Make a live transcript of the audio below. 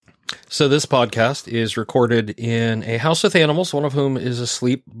So this podcast is recorded in a house with animals, one of whom is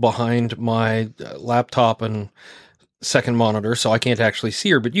asleep behind my laptop and second monitor, so I can't actually see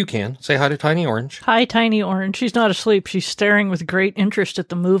her, but you can. Say hi to Tiny Orange. Hi, Tiny Orange. She's not asleep. She's staring with great interest at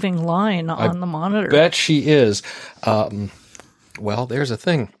the moving line on the monitor. Bet she is. Well, there's a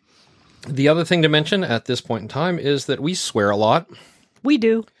thing. The other thing to mention at this point in time is that we swear a lot. We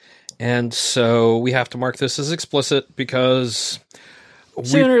do. And so we have to mark this as explicit because...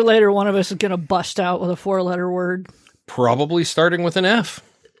 Sooner or later, one of us is going to bust out with a 4-letter word. Probably starting with an F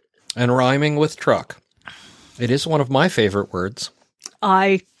and rhyming with truck. It is one of my favorite words.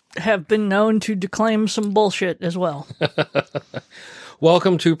 I have been known to declaim some bullshit as well.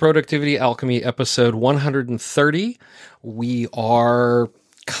 Welcome to Productivity Alchemy episode 130. We are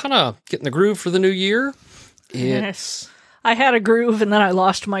kind of getting the groove for the new year. Yes. I had a groove and then I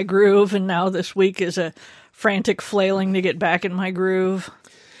lost my groove, and now this week is a frantic flailing to get back in my groove.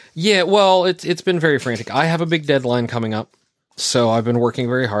 Yeah, well, it's been very frantic. I have a big deadline coming up, so I've been working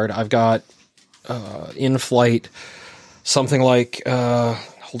very hard. I've got in flight something like,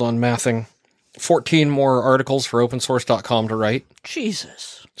 hold on, mathing, 14 more articles for opensource.com to write.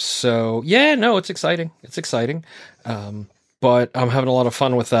 Jesus. So, yeah, no, it's exciting. It's exciting. But I'm having a lot of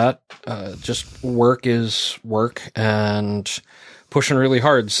fun with that. Just work is work and pushing really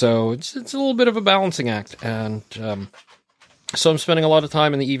hard. So it's a little bit of a balancing act. And so I'm spending a lot of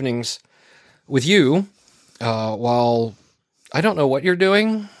time in the evenings with you while I don't know what you're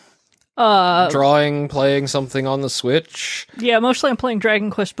doing. Drawing, playing something on the Switch. Yeah, mostly I'm playing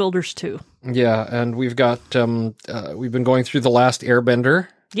Dragon Quest Builders 2. Yeah, and we've got, we've been going through The Last Airbender.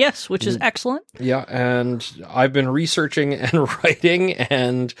 Yes, which is excellent. Yeah, and I've been researching and writing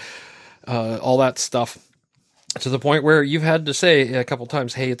and all that stuff to the point where you've had to say a couple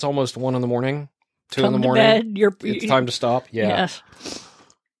times, hey, it's almost 1 in the morning, 2 in the morning. It's time to stop. Yeah. Yes.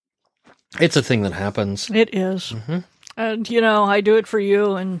 It's a thing that happens. It is. Mm-hmm. And, I do it for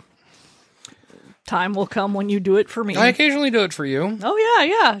you, and time will come when you do it for me. I occasionally do it for you. Oh,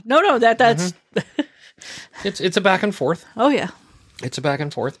 yeah. No, that's... Mm-hmm. It's a back and forth. Oh, yeah. It's a back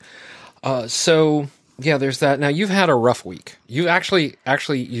and forth. So, yeah, there's that. Now, you've had a rough week. You actually,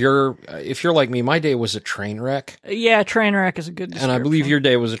 if you're like me, my day was a train wreck. Yeah, train wreck is a good description. And I believe your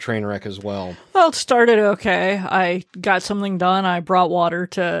day was a train wreck as well. Well, it started okay. I got something done. I brought water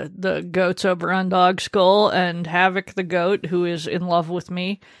to the goats over on Dog Skull, and Havoc the goat, who is in love with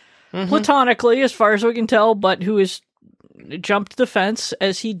me, platonically, as far as we can tell, but who is jumped the fence,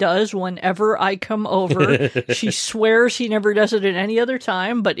 as he does whenever I come over. She swears he never does it at any other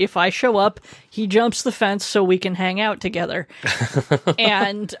time, but if I show up, he jumps the fence so we can hang out together.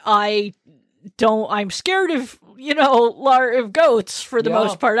 And I'm scared of, of goats for the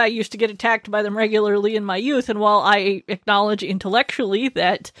most part. I used to get attacked by them regularly in my youth, and while I acknowledge intellectually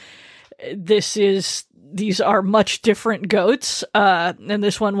that these are much different goats, and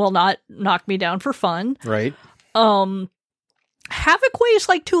this one will not knock me down for fun. Right. Havoc weighs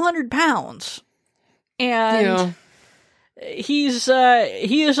like 200 pounds, and he is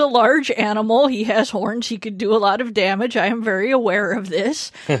a large animal. He has horns. He could do a lot of damage. I am very aware of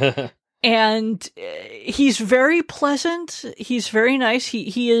this. And he's very pleasant. He's very nice.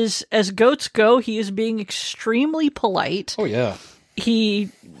 He is, as goats go, he is being extremely polite. Oh, yeah. He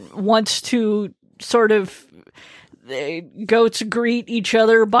wants to sort of, goats greet each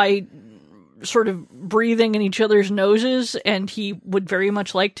other by sort of breathing in each other's noses, and he would very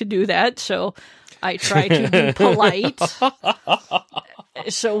much like to do that, so I try to be polite.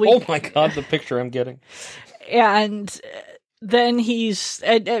 Oh my god, the picture I'm getting. And then he's,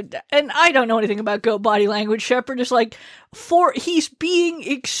 and I don't know anything about goat body language. Shepherd is like, he's being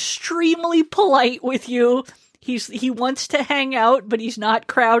extremely polite with you. He wants to hang out, but he's not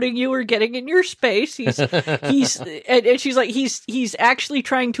crowding you or getting in your space. And she's like, he's actually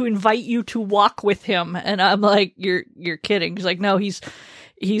trying to invite you to walk with him. And I'm like, you're kidding. He's like, no, he's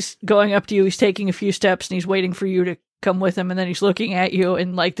going up to you. He's taking a few steps and he's waiting for you to come with him. And then he's looking at you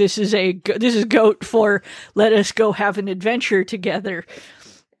and like, this is goat for let us go have an adventure together.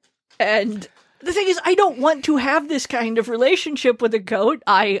 And the thing is, I don't want to have this kind of relationship with a goat.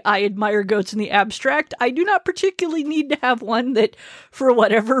 I admire goats in the abstract. I do not particularly need to have one that, for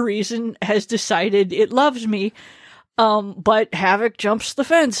whatever reason, has decided it loves me. But Havoc jumps the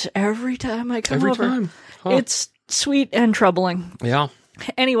fence every time I come over. Every time. Huh. It's sweet and troubling. Yeah.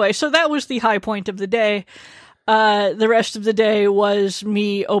 Anyway, so that was the high point of the day. The rest of the day was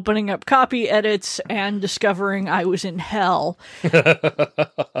me opening up copy edits and discovering I was in hell.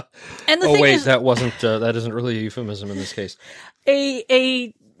 And the thing is, that isn't really a euphemism in this case.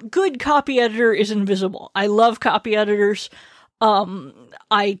 A good copy editor is invisible. I love copy editors.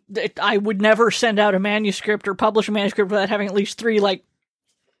 I would never send out a manuscript or publish a manuscript without having at least 3, like,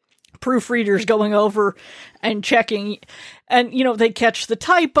 proofreaders going over and checking. And, they catch the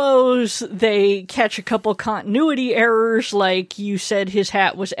typos, they catch a couple continuity errors, like you said his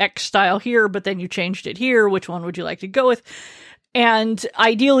hat was X style here, but then you changed it here. Which one would you like to go with? And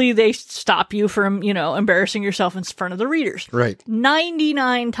ideally, they stop you from, embarrassing yourself in front of the readers. Right.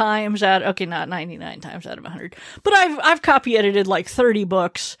 99 times out, okay, not 99 times out of 100, but I've copy edited like 30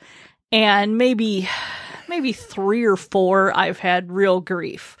 books, and maybe 3 or 4 I've had real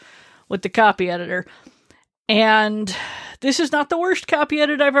grief with the copy editor. And this is not the worst copy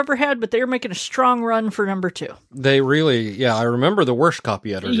edit I've ever had, but they're making a strong run for number 2. They really, I remember the worst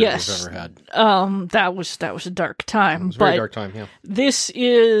copy editor we've ever had. That was a dark time. It was a very dark time, yeah.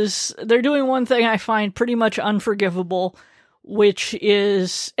 They're doing one thing I find pretty much unforgivable, which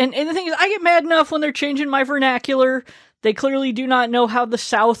is, and the thing is, I get mad enough when they're changing my vernacular. They clearly do not know how the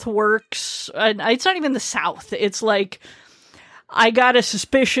South works. And it's not even the South. It's like, I got a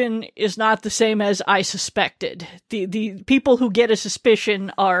suspicion is not the same as I suspected. The people who get a suspicion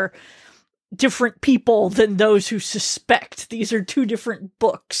are different people than those who suspect. These are 2 different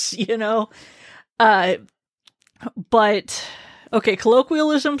books, But, okay,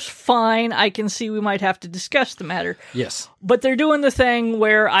 colloquialism's fine. I can see we might have to discuss the matter. Yes. But they're doing the thing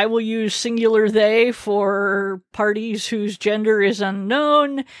where I will use singular they for parties whose gender is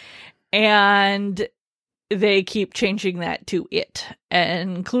unknown, and they keep changing that to it,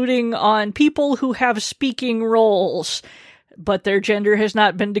 including on people who have speaking roles, but their gender has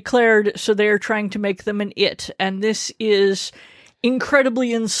not been declared, so they're trying to make them an it. And this is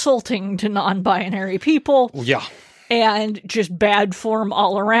incredibly insulting to non-binary people. Yeah. And just bad form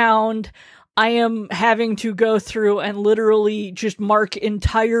all around. I am having to go through and literally just mark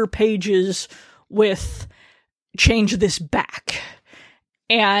entire pages with change this back.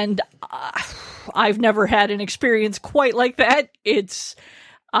 And I've never had an experience quite like that. It's,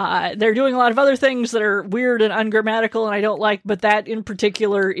 they're doing a lot of other things that are weird and ungrammatical and I don't like, but that in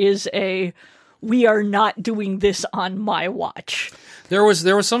particular is we are not doing this on my watch. There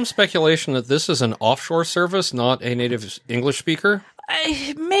was some speculation that this is an offshore service, not a native English speaker.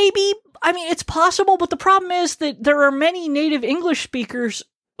 Maybe. I mean, it's possible, but the problem is that there are many native English speakers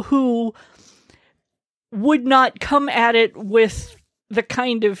who would not come at it with the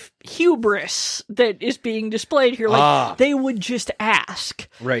kind of hubris that is being displayed here. Like, they would just ask.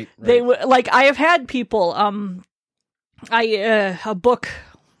 Right. They would, like, I have had people, a book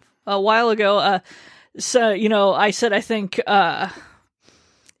a while ago, so, I said, I think,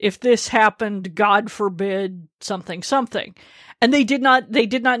 if this happened, God forbid something. And they did not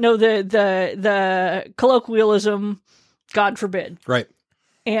know the colloquialism, God forbid. Right.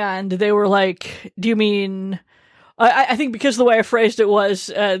 And they were like, do you mean, I think because the way I phrased it was,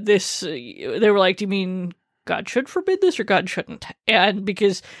 they were like, do you mean God should forbid this or God shouldn't? And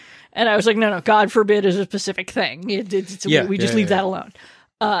I was like, no, God forbid is a specific thing. We just leave that alone.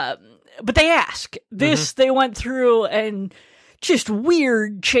 But they ask this, they went through and just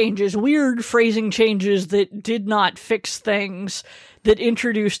weird changes, weird phrasing changes that did not fix things, that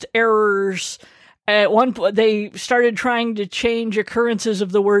introduced errors. At one point, they started trying to change occurrences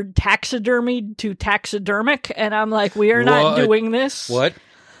of the word taxidermied to taxidermic, and I'm like, we are not doing this. What?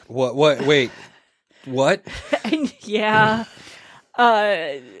 Wait. What? Yeah.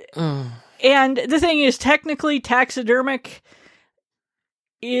 And the thing is, technically, taxidermic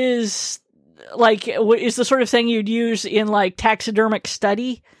is the sort of thing you'd use in like taxidermic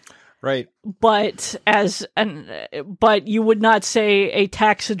study. Right. But but you would not say a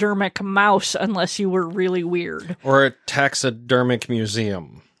taxidermic mouse unless you were really weird. Or a taxidermic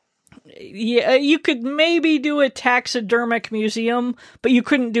museum. Yeah, you could maybe do a taxidermic museum, but you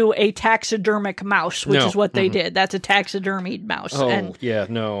couldn't do a taxidermic mouse, which is what they did. That's a taxidermied mouse. Oh, and, yeah,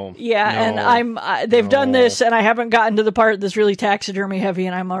 no. Yeah, no, and they've done this, and I haven't gotten to the part that's really taxidermy heavy,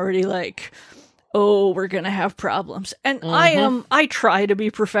 and I'm already like, oh, we're going to have problems. And I try to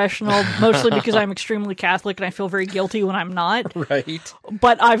be professional, mostly because I'm extremely Catholic, and I feel very guilty when I'm not. Right.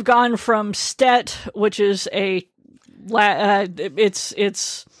 But I've gone from STET, which is if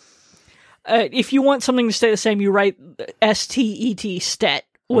you want something to stay the same, you write STET, STET,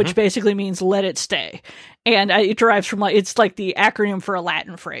 which basically means let it stay. And it derives from, it's like the acronym for a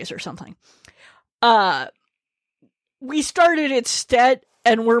Latin phrase or something. We started at STET,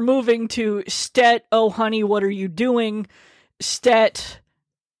 and we're moving to STET, oh honey, what are you doing? STET,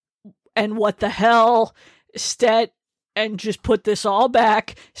 and what the hell? STET, and just put this all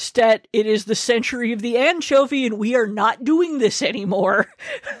back. STET, it is the century of the anchovy, and we are not doing this anymore.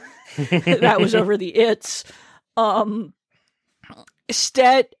 That was over the its.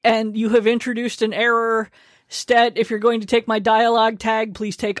 STET, and you have introduced an error. STET, if you're going to take my dialogue tag,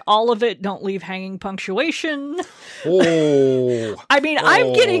 please take all of it. Don't leave hanging punctuation. Oh. I mean,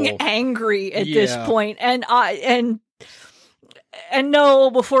 I'm getting angry at this point, and no,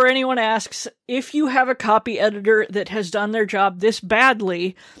 before anyone asks, if you have a copy editor that has done their job this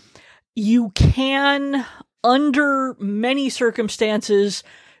badly, you can, under many circumstances,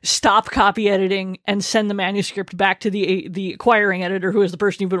 stop copy editing and send the manuscript back to the acquiring editor, who is the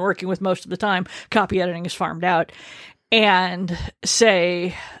person you've been working with most of the time. Copy editing is farmed out, and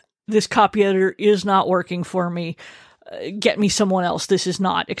say, this copy editor is not working for me. Get me someone else. This is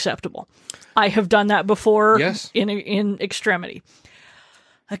not acceptable. I have done that before. Yes. In extremity.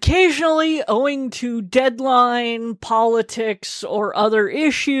 Occasionally, owing to deadline, politics, or other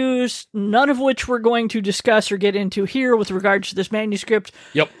issues, none of which we're going to discuss or get into here with regards to this manuscript,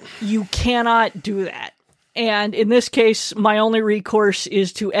 you cannot do that. And in this case, my only recourse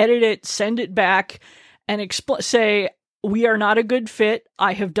is to edit it, send it back, and say, we are not a good fit.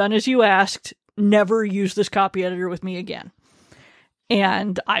 I have done as you asked. Never use this copy editor with me again.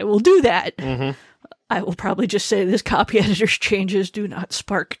 And I will do that. Mm-hmm. I will probably just say this copy editor's changes do not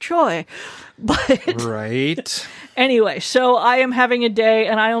spark joy. But right. Anyway, so I am having a day,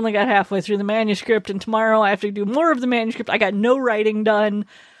 and I only got halfway through the manuscript, and tomorrow I have to do more of the manuscript. I got no writing done,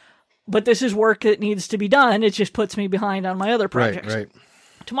 but this is work that needs to be done. It just puts me behind on my other projects. Right.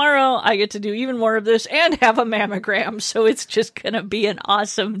 Tomorrow, I get to do even more of this and have a mammogram, so it's just going to be an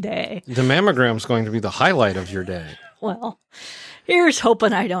awesome day. The mammogram's going to be the highlight of your day. Well, here's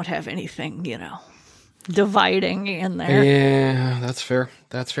hoping I don't have anything, dividing in there. Yeah, that's fair.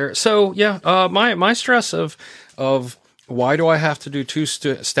 So, my stress of why do I have to do 2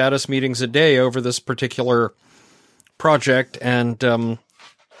 status meetings a day over this particular project, and,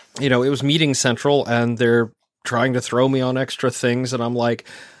 it was Meeting Central, and they're trying to throw me on extra things, and I'm like,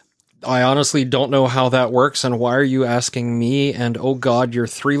 I honestly don't know how that works, and why are you asking me? And oh god, you're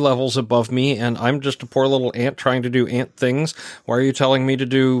 3 levels above me, and I'm just a poor little ant trying to do ant things. Why are you telling me to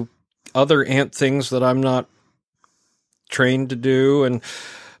do other ant things that I'm not trained to do? And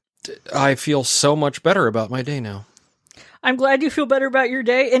I feel so much better about my day now. I'm glad you feel better about your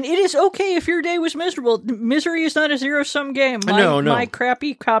day, and it is okay if your day was miserable. Misery is not a zero-sum game. No. My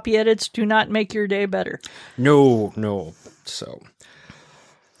crappy copy edits do not make your day better. No. So,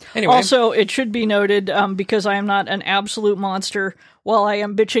 anyway. Also, it should be noted, because I am not an absolute monster, while I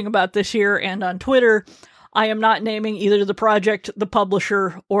am bitching about this here and on Twitter, I am not naming either the project, the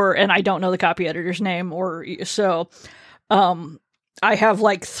publisher, and I don't know the copy editor's name, I have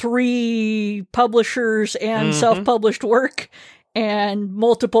 3 publishers and self-published work and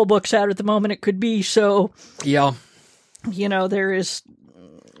multiple books out at the moment it could be. So, yeah, there is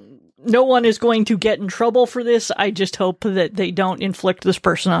no one is going to get in trouble for this. I just hope that they don't inflict this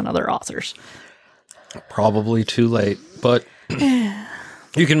person on other authors. Probably too late, but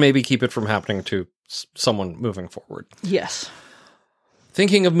you can maybe keep it from happening to someone moving forward. Yes.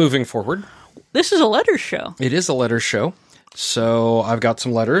 Thinking of moving forward. This is a letters show. It is a letters show. So I've got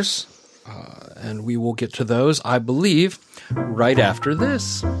some letters, and we will get to those, I believe, right after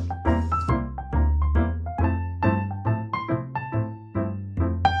this.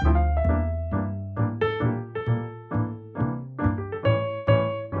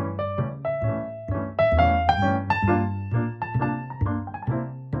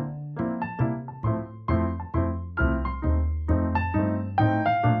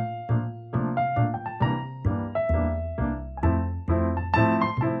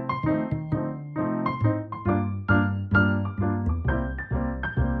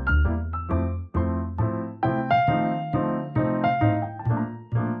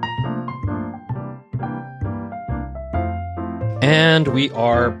 And we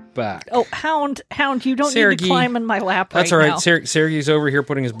are back. Oh, Hound, you don't need to climb in my lap That's right all right. now. Sergey's over here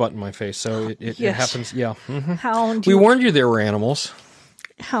putting his butt in my face, so it happens. Yeah. Mm-hmm. Hound, we warned you there were animals.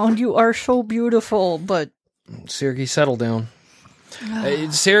 Hound, you are so beautiful, but... Sergey, settle down.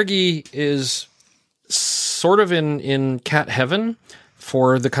 Sergey is sort of in cat heaven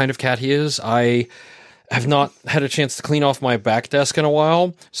for the kind of cat he is. I have not had a chance to clean off my back desk in a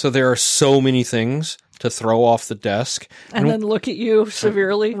while, so there are so many things to throw off the desk. And then look at you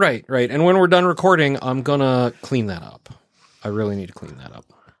severely. Right. And when we're done recording, I'm going to clean that up. I really need to clean that up.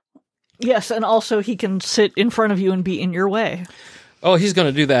 Yes, and also he can sit in front of you and be in your way. Oh, he's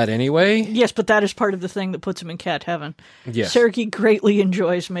going to do that anyway? Yes, but that is part of the thing that puts him in cat heaven. Yes. Sergey greatly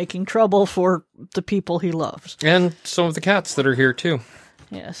enjoys making trouble for the people he loves. And some of the cats that are here, too.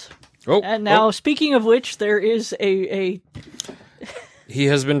 Yes. Oh. And now, speaking of which, there is a He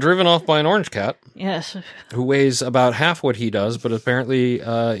has been driven off by an orange cat. Yes. Who weighs about half what he does, but apparently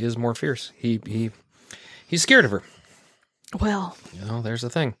is more fierce. He's scared of her. Well, there's the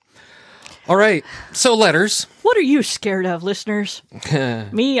thing. All right, so letters. What are you scared of, listeners?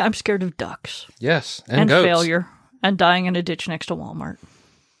 Me, I'm scared of ducks. Yes, and goats. failure, and dying in a ditch next to Walmart.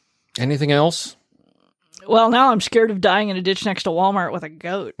 Anything else? Well, now I'm scared of dying in a ditch next to Walmart with a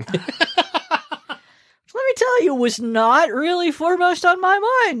goat. Let me tell you, was not really foremost on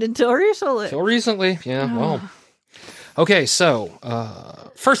my mind until recently. Yeah, well. Okay,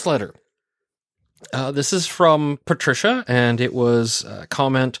 so, first letter. This is from Patricia, and it was a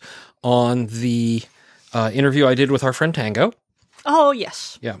comment on the interview I did with our friend Tango. Oh,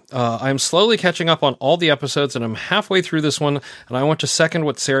 yes. Yeah. I'm slowly catching up on all the episodes, and I'm halfway through this one, and I want to second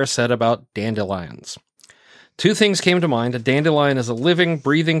what Sarah said about dandelions. Two things came to mind. A dandelion is a living,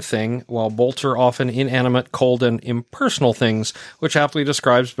 breathing thing, while bolts are often inanimate, cold, and impersonal things, which aptly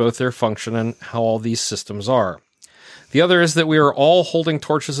describes both their function and how all these systems are. The other is that we are all holding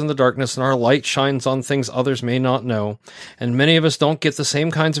torches in the darkness, and our light shines on things others may not know, and many of us don't get the same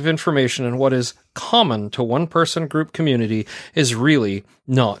kinds of information, and what is common to one person, group, community is really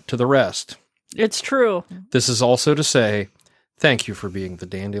not to the rest. It's true. This is also to say, thank you for being the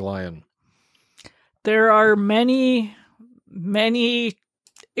dandelion. There are many, many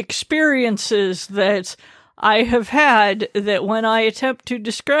experiences that I have had that when I attempt to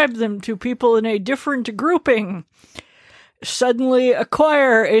describe them to people in a different grouping, suddenly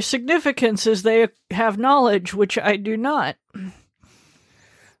acquire a significance as they have knowledge, which I do not.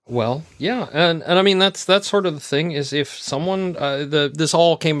 Well, yeah, and I mean that's sort of the thing is if someone this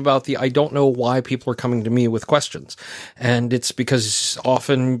all came about I don't know why people are coming to me with questions, and it's because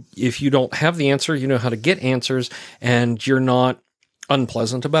often if you don't have the answer, you know how to get answers, and you're not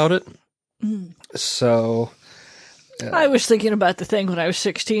unpleasant about it. So. I was thinking about the thing when I was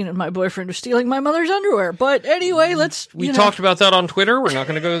 16 and my boyfriend was stealing my mother's underwear. But anyway, We talked about that on Twitter. We're not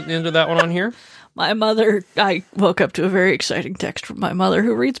going to go into that one on here. My mother, I woke up to a very exciting text from my mother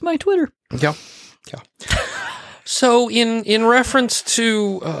who reads my Twitter. Yeah. So in reference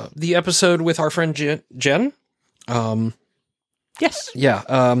to the episode with our friend Jen. Yes.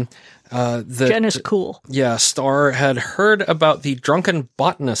 Yeah. Jen is cool. Yeah, Star had heard about the drunken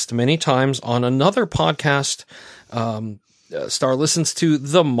botanist many times on another podcast. Star listens to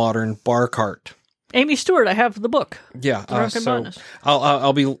The Modern Bar Cart. Amy Stewart, I have the book. Yeah, The Drunken Botanist.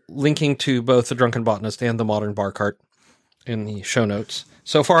 I'll be linking to both The Drunken Botanist and The Modern Bar Cart in the show notes.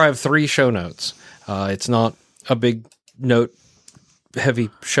 So far, I have 3 show notes. It's not a big note-heavy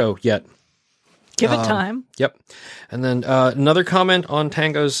show yet. Give it time. Yep. And then another comment on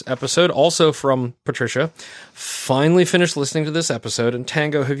Tango's episode, also from Patricia. Finally finished listening to this episode. And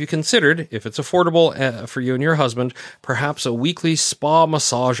Tango, have you considered, if it's affordable for you and your husband, perhaps a weekly spa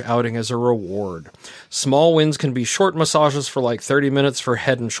massage outing as a reward? Small wins can be short massages for like 30 minutes for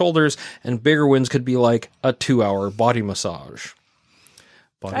head and shoulders, and bigger wins could be like a 2-hour body massage.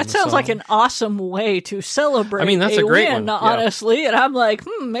 That sounds like an awesome way to celebrate. I mean, that's a great win, one, yeah. honestly. And I'm like,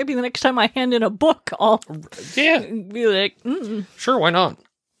 maybe the next time I hand in a book, I'll be like, Sure, why not?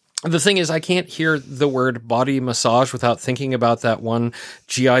 The thing is, I can't hear the word body massage without thinking about that one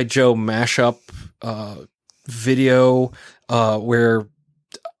G.I. Joe mashup video where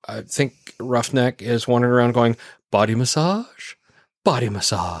I think Roughneck is wandering around going, body massage, body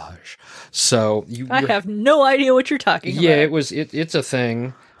massage. So I have no idea what you're talking about. Yeah, it's a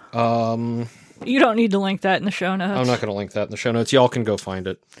thing. You don't need to link that in the show notes. I'm not going to link that in the show notes. Y'all can go find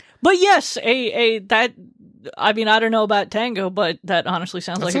it. But yes, I mean, I don't know about Tango, but that honestly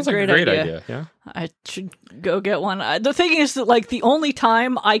sounds like a great idea. Yeah. I should go get one. The thing is that, like, the only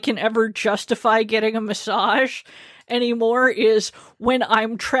time I can ever justify getting a massage anymore is when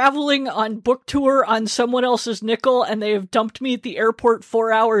I'm traveling on book tour on someone else's nickel and they have dumped me at the airport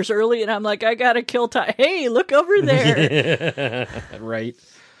 4 hours early and I'm like, I gotta kill time. Hey, look over there. Right.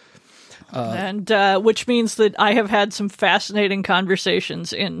 And which means that I have had some fascinating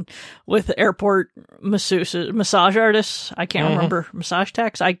conversations with airport massage artists. I can't remember massage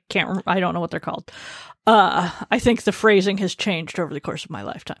techs. I don't know what they're called. I think the phrasing has changed over the course of my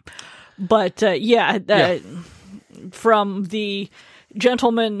lifetime. But from the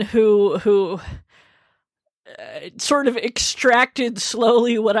gentleman who sort of extracted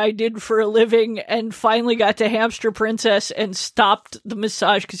slowly what I did for a living and finally got to Hamster Princess and stopped the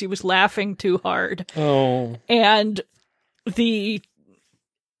massage because he was laughing too hard. Oh. And the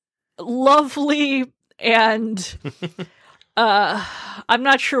lovely and I'm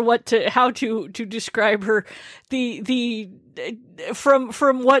not sure how to describe her.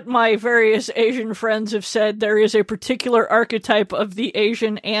 From what my various Asian friends have said, there is a particular archetype of the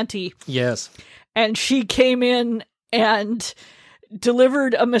Asian auntie. Yes. And she came in and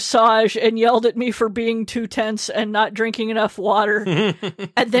delivered a massage and yelled at me for being too tense and not drinking enough water,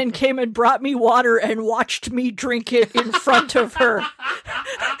 and then came and brought me water and watched me drink it in front of her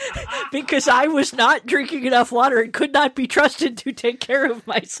because I was not drinking enough water and could not be trusted to take care of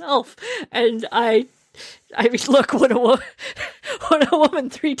myself. And I mean, look, when a woman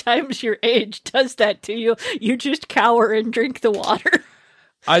 3 times your age does that to you, you just cower and drink the water.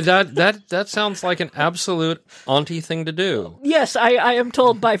 That sounds like an absolute auntie thing to do. Yes, I am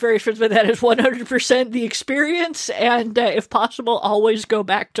told by various friends, but that is 100% the experience, and if possible, always go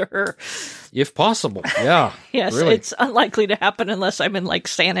back to her. If possible, yeah. Yes, really. It's unlikely to happen unless I'm in like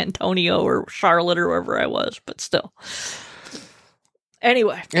San Antonio or Charlotte or wherever I was, but still.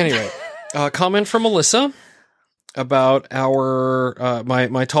 Anyway, comment from Melissa about our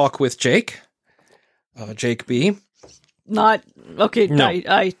my talk with Jake B. Not okay. No.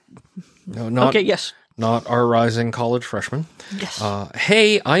 No, not okay. Yes, not our rising college freshman. Yes.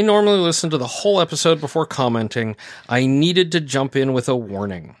 Hey, I normally listen to the whole episode before commenting. I needed to jump in with a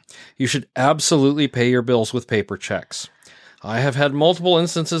warning. You should absolutely pay your bills with paper checks. I have had multiple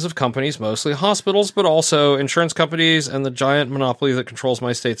instances of companies, mostly hospitals, but also insurance companies and the giant monopoly that controls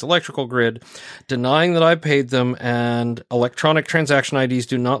my state's electrical grid, denying that I paid them, and electronic transaction IDs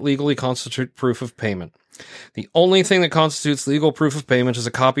do not legally constitute proof of payment. The only thing that constitutes legal proof of payment is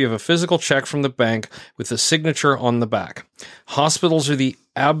a copy of a physical check from the bank with a signature on the back. Hospitals are the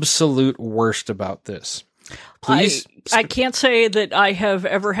absolute worst about this. Please. I can't say that I have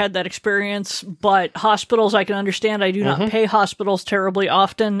ever had that experience, but hospitals I can understand. I do not pay hospitals terribly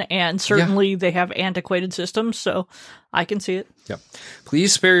often, and certainly they have antiquated systems, so I can see it. Yep.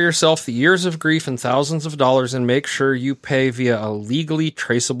 Please spare yourself the years of grief and thousands of dollars and make sure you pay via a legally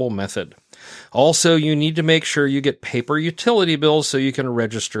traceable method. Also, you need to make sure you get paper utility bills so you can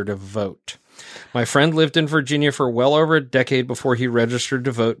register to vote. My friend lived in Virginia for well over a decade before he registered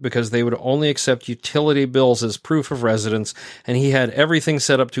to vote because they would only accept utility bills as proof of residence, and he had everything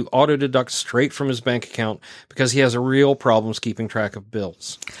set up to auto-deduct straight from his bank account because he has real problems keeping track of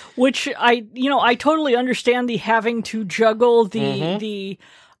bills. Which I totally understand the having to juggle the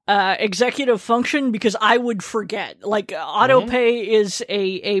executive function, because I would forget. Like, auto pay is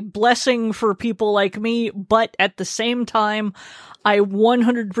a blessing for people like me, but at the same time, I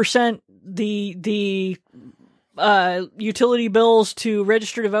 100% the utility bills to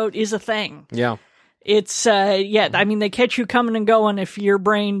register to vote is a thing. Yeah. It's, I mean, they catch you coming and going if your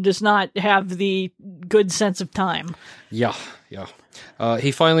brain does not have the good sense of time. Yeah.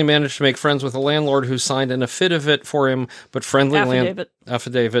 He finally managed to make friends with a landlord who signed an affidavit for him, but friendly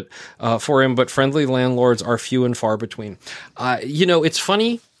but friendly landlords are few and far between. It's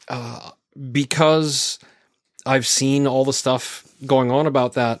funny, because I've seen all the stuff going on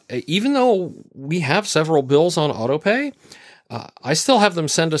about that. Even though we have several bills on autopay, I still have them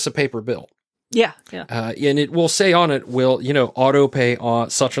send us a paper bill. Yeah. And it will say on it, autopay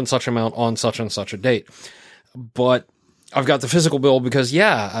on such and such amount on such and such a date. But I've got the physical bill because,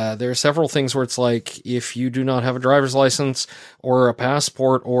 there are several things where it's like, if you do not have a driver's license or a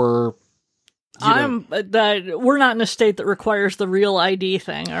passport or... we're not in a state that requires the real ID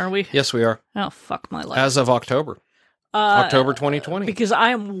thing, are we? Yes, we are. Oh, fuck my life. As of October. October 2020. Because I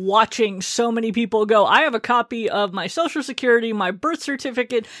am watching so many people go, I have a copy of my Social Security, my birth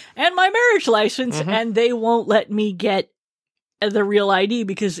certificate, and my marriage license, and they won't let me get the real ID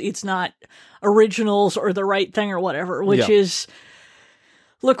because it's not originals or the right thing or whatever, which is...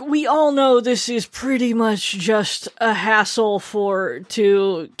 Look, we all know this is pretty much just a hassle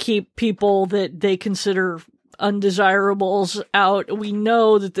to keep people that they consider undesirables out. We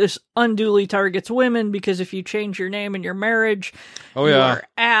know that this unduly targets women because if you change your name in your marriage, you are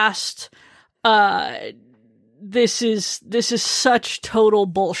asked. This is such total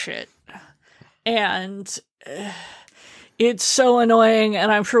bullshit. And it's so annoying,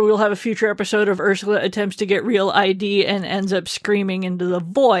 and I'm sure we'll have a future episode of Ursula attempts to get real ID and ends up screaming into the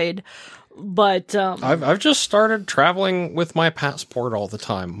void. But I've just started traveling with my passport all the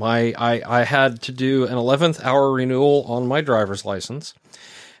time. I had to do an 11th hour renewal on my driver's license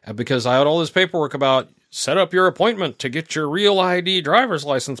because I had all this paperwork about set up your appointment to get your real ID driver's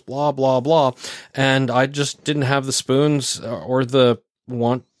license, blah, blah, blah. And I just didn't have the spoons or the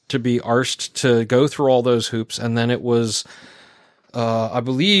want to be arsed to go through all those hoops. And then it was, I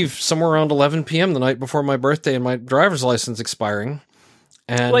believe, somewhere around 11 p.m. the night before my birthday and my driver's license expiring.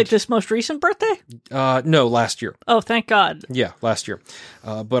 And Wait, this most recent birthday? no, last year. Oh, thank God. Yeah, last year.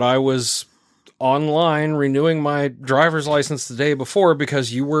 But I was online renewing my driver's license the day before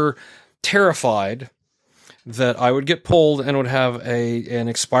because you were terrified that I would get pulled and would have an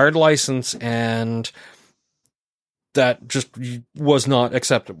expired license, and that just was not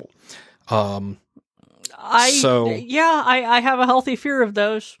acceptable. I have a healthy fear of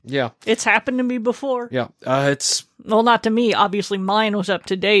those. Yeah. It's happened to me before. Yeah. It's... Well, not to me. Obviously, mine was up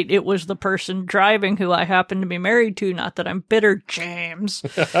to date. It was the person driving who I happened to be married to. Not that I'm bitter, James.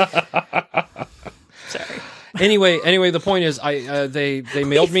 Sorry. Anyway, the point is, they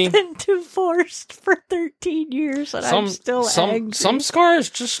mailed me. We've been divorced for 13 years, and I'm still angry. Some scars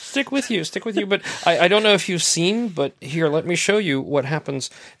just stick with you. But I don't know if you've seen, but here, let me show you what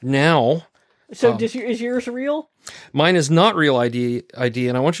happens now. So is yours real? Mine is not real ID,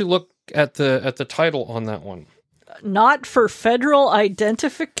 and I want you to look at the title on that one. Not for federal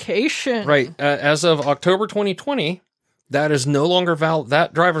identification. Right. As of October 2020, that is no longer valid.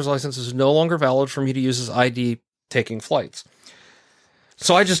 That driver's license is no longer valid for me to use as ID taking flights.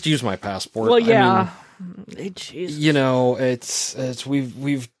 So I just use my passport. Well, yeah. Jesus. You know, it's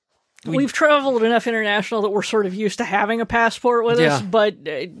we've traveled enough international that we're sort of used to having a passport with us, but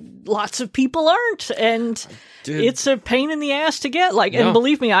lots of people aren't, and it's a pain in the ass to get. And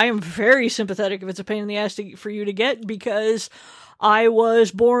believe me, I am very sympathetic if it's a pain in the ass for you to get, because I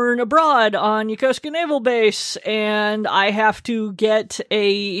was born abroad on Yokosuka Naval Base, and I have to get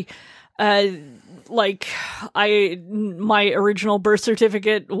my original birth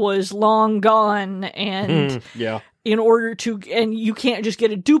certificate was long gone, and in order to, and you can't just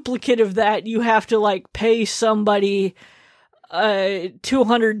get a duplicate of that, you have to pay somebody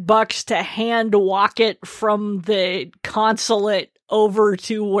 $200 to hand walk it from the consulate over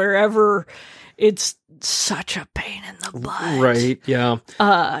to wherever. It's such a pain in the butt. Right, yeah.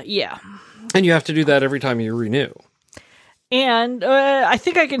 Yeah. And you have to do that every time you renew. And I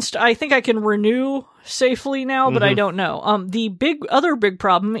think I can renew safely now, but I don't know. The other big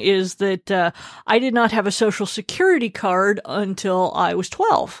problem is that I did not have a Social Security card until I was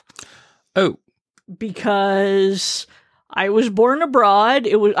 12. Oh. Because I was born abroad.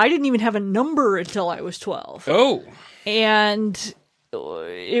 I didn't even have a number until I was 12. Oh. And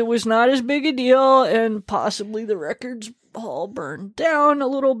it was not as big a deal, and possibly the records all burned down a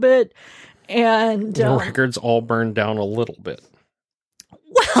little bit. And the records all burned down a little bit.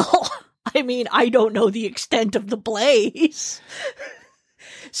 Well, I mean, I don't know the extent of the blaze.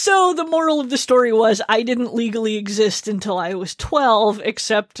 So the moral of the story was I didn't legally exist until I was 12,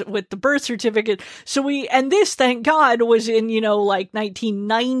 except with the birth certificate. And this, thank God, was in,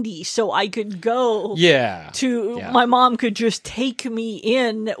 1990, so I could go my mom could just take me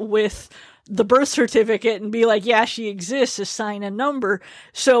in with the birth certificate and be like, yeah, she exists, assign a number.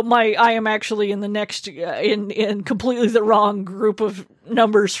 So I am actually in the next, in completely the wrong group of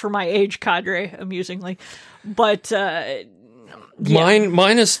numbers for my age cadre, amusingly. But,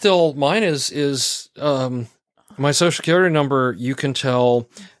 Mine is my Social Security number. You can tell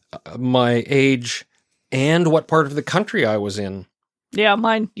my age and what part of the country I was in. Yeah,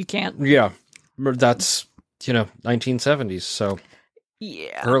 mine, you can't. Yeah. That's, 1970s. So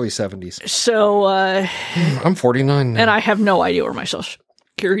yeah, early 70s. So, I'm 49 now. And I have no idea where my Social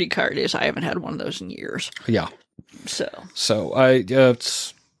Security card is. I haven't had one of those in years. Yeah. So I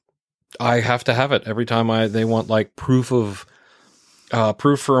have to have it every time they want proof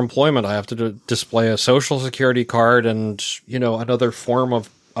for employment. I have to display a Social Security card and, another form of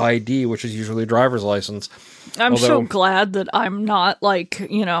ID, which is usually a driver's license. I'm so glad that I'm not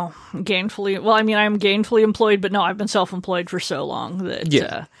gainfully, well, I mean, I'm gainfully employed, but no, I've been self-employed for so long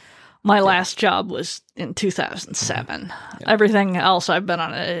that my last job was in 2007. Yeah. Everything else I've been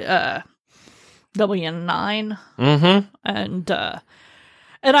on a W-9. Mm-hmm.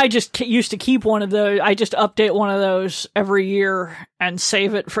 And I just used to keep one of those. I just update one of those every year and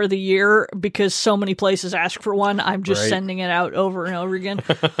save it for the year because so many places ask for one. I'm just sending it out over and over again.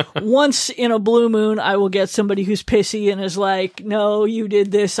 Once in a blue moon, I will get somebody who's pissy and is like, no, you did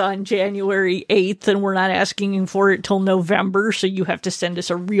this on January 8th and we're not asking for it till November. So you have to send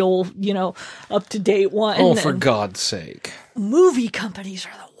us a real, up-to-date one. Oh, for God's sake. Movie companies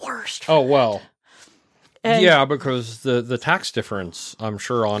are the worst. Oh, well. And because the tax difference, I'm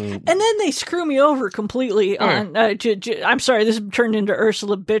sure and then they screw me over completely on. I'm sorry, this turned into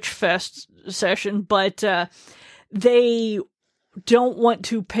Ursula Bitch Fest session, but they don't want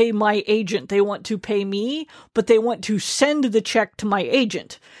to pay my agent. They want to pay me, but they want to send the check to my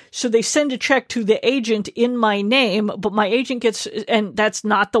agent. So they send a check to the agent in my name, but my agent gets, and that's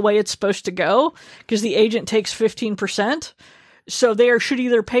not the way it's supposed to go because the agent takes 15%. So they should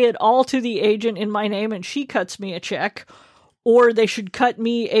either pay it all to the agent in my name and she cuts me a check, or they should cut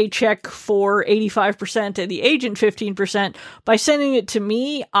me a check for 85% and the agent 15%. By sending it to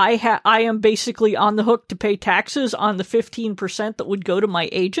me, I am basically on the hook to pay taxes on the 15% that would go to my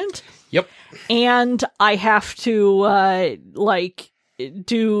agent. Yep. And I have to, I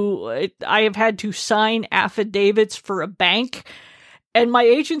have had to sign affidavits for a bank. And my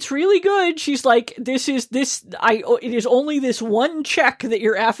agent's really good. She's like, it is only this one check that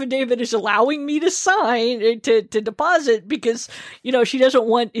your affidavit is allowing me to sign, to deposit, because, she doesn't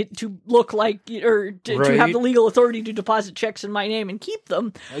want it to look like, to have the legal authority to deposit checks in my name and keep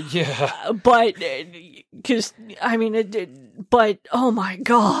them. Yeah. But oh my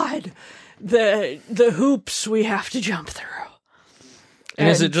God, the hoops we have to jump through. And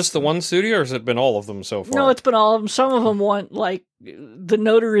is it just the one studio, or has it been all of them so far? No, it's been all of them. Some of them want, the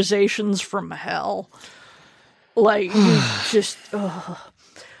notarizations from hell. Just, ugh.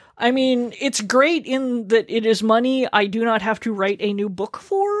 I mean, it's great in that it is money I do not have to write a new book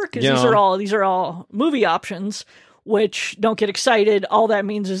for, because these are all movie options, which, don't get excited, all that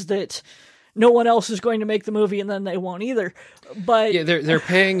means is that no one else is going to make the movie, and then they won't either. But yeah, they're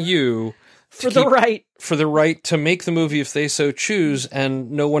paying you... For the right to make the movie if they so choose,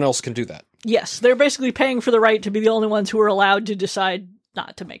 and no one else can do that. Yes, they're basically paying for the right to be the only ones who are allowed to decide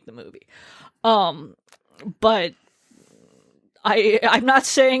not to make the movie. But I'm not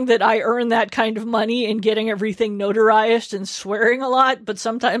saying that I earn that kind of money in getting everything notarized and swearing a lot, but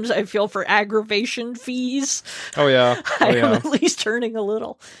sometimes I feel for aggravation fees. Oh, yeah. I'm at least earning a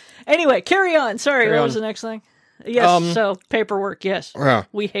little. Anyway, carry on. Sorry, what was the next thing? Yes, so paperwork, yes. Yeah.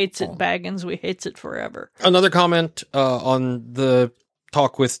 We hates it, Baggins. We hates it forever. Another comment on the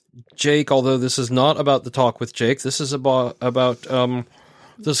talk with Jake, although this is not about the talk with Jake. This is about the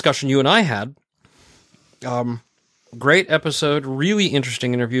discussion you and I had. Great episode, really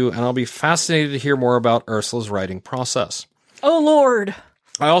interesting interview, and I'll be fascinated to hear more about Ursula's writing process. Oh, Lord.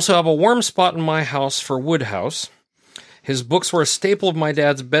 I also have a warm spot in my house for Woodhouse. His books were a staple of my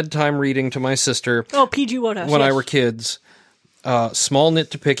dad's bedtime reading to my sister. Oh, P.G. Wodehouse. When I were kids. Small nit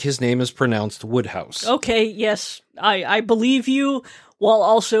to pick, his name is pronounced Woodhouse. Okay, yes. I believe you, while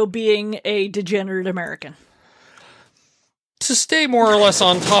also being a degenerate American. To stay more or less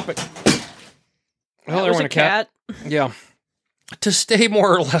on topic. Well, there went a cat. Yeah. To stay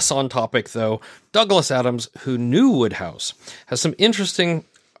more or less on topic, though, Douglas Adams, who knew Woodhouse, has some interesting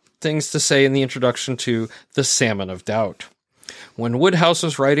things to say in the introduction to The Salmon of Doubt. When Woodhouse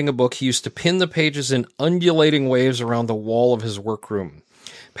was writing a book, he used to pin the pages in undulating waves around the wall of his workroom.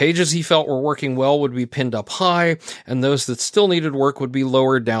 Pages he felt were working well would be pinned up high, and those that still needed work would be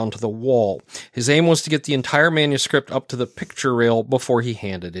lowered down to the wall. His aim was to get the entire manuscript up to the picture rail before he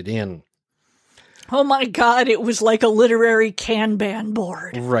handed it in. Oh my God, it was like a literary Kanban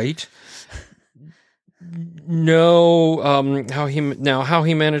board. Right. No, how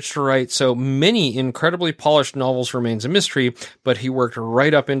he managed to write so many incredibly polished novels remains a mystery, but he worked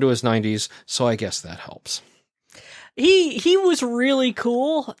right up into his 90s, so I guess that helps. He was really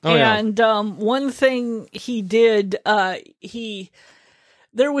cool, and one thing he did, there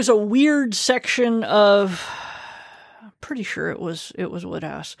was a weird section of, I'm pretty sure it was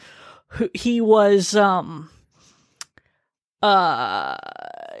Woodhouse. He was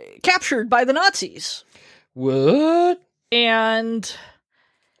captured by the Nazis. What? And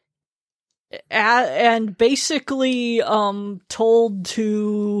basically told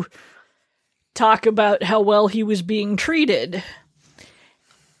to talk about how well he was being treated.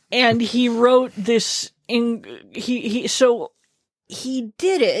 And he wrote this so he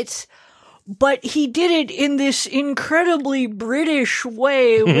did it, but he did it in this incredibly British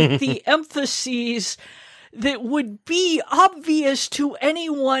way with the emphases that would be obvious to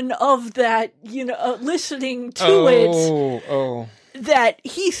anyone of that, listening to it, that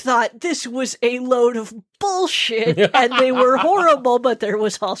he thought this was a load of bullshit and they were horrible, but there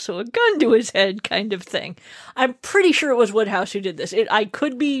was also a gun to his head kind of thing. I'm pretty sure it was Woodhouse who did this. I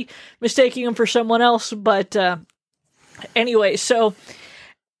could be mistaking him for someone else, but anyway, so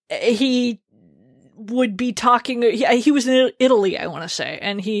he would be talking, he was in Italy, I want to say,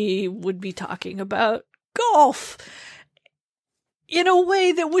 and he would be talking about golf in a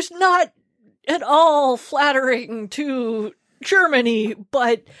way that was not at all flattering to Germany,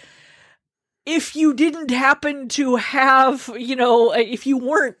 but if you didn't happen to have, if you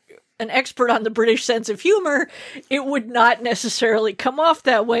weren't an expert on the British sense of humor, it would not necessarily come off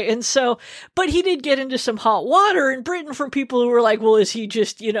that way. And so, but he did get into some hot water in Britain from people who were like, well, is he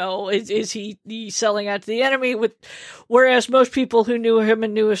just, is he selling out to the enemy? Whereas most people who knew him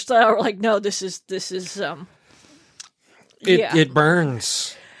and knew his style were like, no, this is It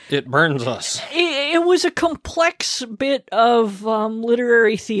burns. It burns us. It was a complex bit of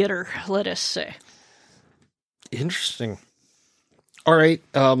literary theater, let us say. Interesting. All right.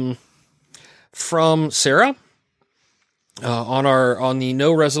 From Sarah, on the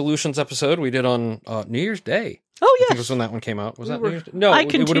No Resolutions episode we did on New Year's Day. Oh, yes. I think it was when that one came out. Was that New Year's Day? No, I it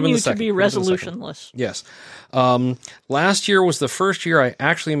would have been continue the to second. be resolutionless. Yes. Last year was the first year I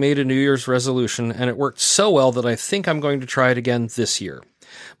actually made a New Year's resolution, and it worked so well that I think I'm going to try it again this year.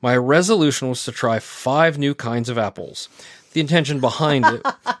 My resolution was to try 5 new kinds of apples. The intention behind it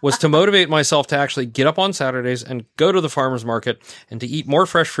was to motivate myself to actually get up on Saturdays and go to the farmer's market and to eat more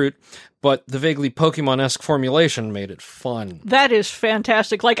fresh fruit, but the vaguely Pokemon-esque formulation made it fun. That is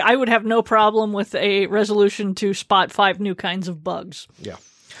fantastic. Like, I would have no problem with a resolution to spot 5 new kinds of bugs. Yeah.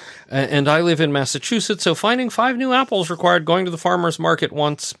 And I live in Massachusetts, so finding 5 new apples required going to the farmer's market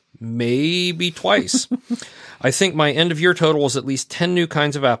once, maybe twice. I think my end-of-year total was at least 10 new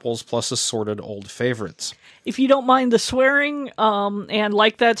kinds of apples, plus assorted old favorites. If you don't mind the swearing, and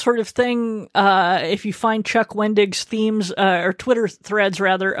like that sort of thing, if you find Chuck Wendig's themes, or Twitter threads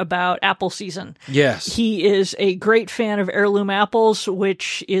rather, about apple season. Yes. He is a great fan of heirloom apples,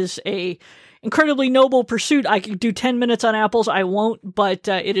 which is a incredibly noble pursuit. I could do 10 minutes on apples. I won't, but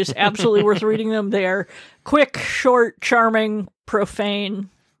it is absolutely worth reading them. They are quick, short, charming, profane.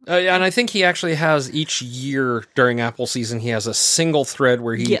 And I think he actually has each year during apple season, he has a single thread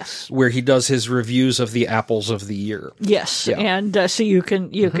where he does his reviews of the apples of the year. Yes, yeah. And so you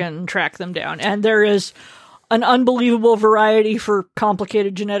can track them down. And there is an unbelievable variety for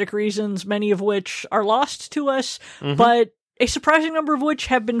complicated genetic reasons, many of which are lost to us, but a surprising number of which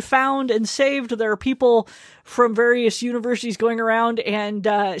have been found and saved. There are people from various universities going around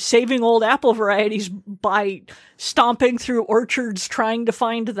and saving old apple varieties by stomping through orchards trying to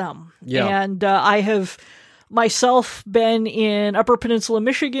find them. Yeah. And I have myself been in Upper Peninsula,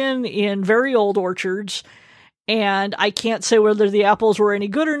 Michigan, in very old orchards, and I can't say whether the apples were any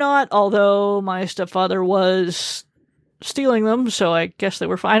good or not, although my stepfather was stealing them, so I guess they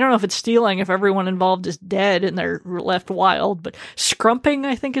were fine. I don't know if it's stealing if everyone involved is dead and they're left wild, but scrumping,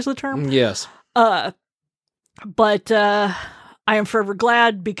 I think, is the term. Yes. But I am forever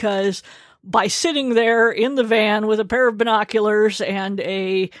glad, because by sitting there in the van with a pair of binoculars and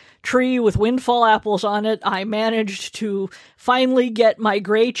a tree with windfall apples on it, I managed to finally get my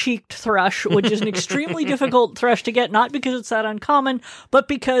gray-cheeked thrush, which is an extremely difficult thrush to get, not because it's that uncommon, but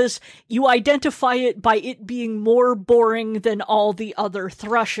because you identify it by it being more boring than all the other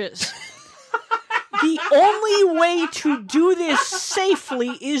thrushes. The only way to do this safely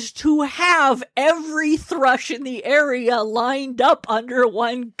is to have every thrush in the area lined up under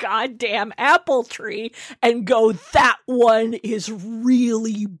one goddamn apple tree and go, that one is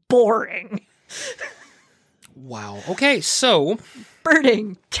really boring. Wow. Okay, so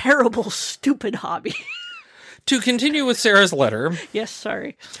Birding, terrible, stupid hobby. to continue with Sarah's letter. Yes,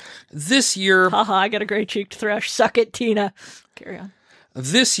 sorry. This year... Haha, I got a gray-cheeked thrush. Suck it, Tina. Carry on.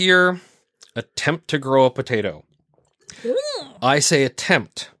 This year... attempt to grow a potato. I say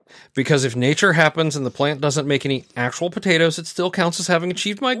attempt, because if nature happens and the plant doesn't make any actual potatoes, it still counts as having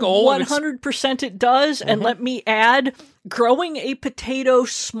achieved my goal. 100% it does, and let me add, growing a potato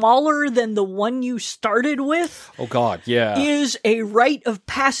smaller than the one you started with oh God, yeah, is a rite of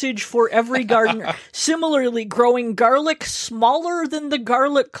passage for every gardener. Similarly, growing garlic smaller than the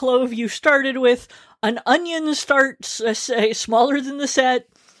garlic clove you started with, an onion starts smaller than the set.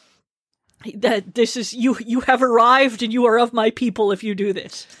 That this is you have arrived and you are of my people if you do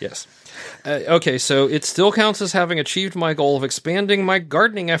this. Yes. Okay, so it still counts as having achieved my goal of expanding my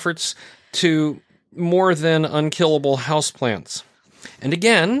gardening efforts to more than unkillable houseplants. And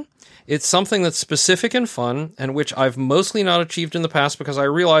again, it's something that's specific and fun, and which I've mostly not achieved in the past because I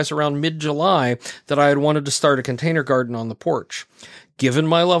realized around mid-July that I had wanted to start a container garden on the porch. Given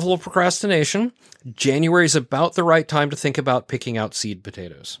my level of procrastination, January is about the right time to think about picking out seed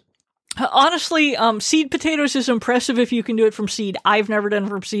potatoes. Honestly, seed potatoes is impressive if you can do it from seed. I've never done it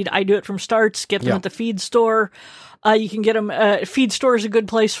from seed. I do it from starts, get them at the feed store. You can get them, feed store is a good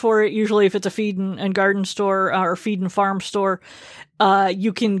place for it, usually if it's a feed and garden store or feed and farm store.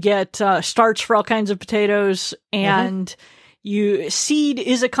 You can get starts for all kinds of potatoes, and seed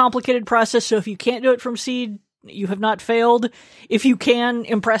is a complicated process, so if you can't do it from seed, you have not failed. If you can,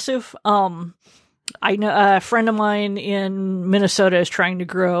 impressive. I know a friend of mine in Minnesota is trying to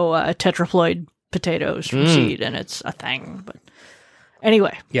grow tetraploid potatoes from seed, and it's a thing. But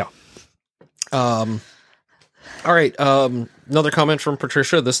anyway, yeah. All right. Another comment from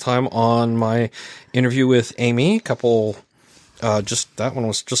Patricia. This time on my interview with Amy. That one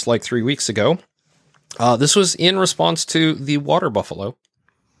was just like 3 weeks ago. This was in response to the water buffalo,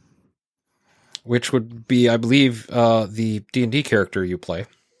 which would be, I believe, the D&D character you play.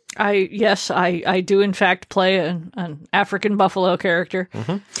 I do in fact play an African buffalo character.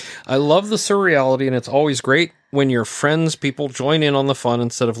 Mm-hmm. I love the surreality, and it's always great when your friends, people join in on the fun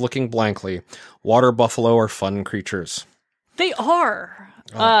instead of looking blankly. Water buffalo are fun creatures. They are.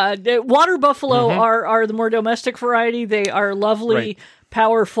 The water buffalo are the more domestic variety. They are lovely, Right.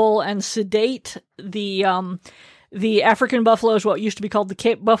 powerful, and sedate. The African buffalo is what used to be called the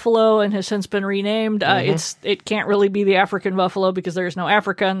Cape buffalo and has since been renamed. It can't really be the African buffalo because there is no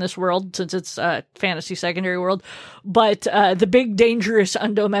Africa in this world since it's a fantasy secondary world. But the big, dangerous,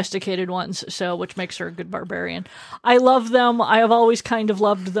 undomesticated ones, which makes her a good barbarian. I love them. I have always kind of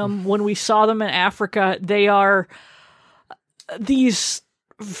loved them. When we saw them in Africa, they are these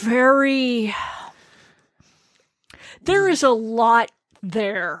very... There is a lot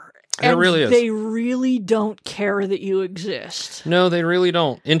there. It really is. They really don't care that you exist. No, they really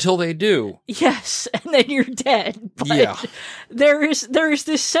don't. Until they do. Yes, and then you're dead. But Yeah. there is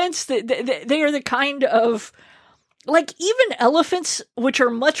this sense that they are the kind of... Like, even elephants, which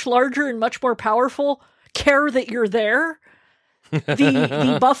are much larger and much more powerful, care that you're there.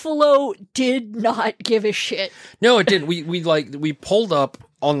 The buffalo did not give a shit. No, it didn't. We pulled up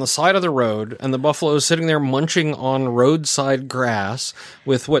on the side of the road, and the buffalo is sitting there munching on roadside grass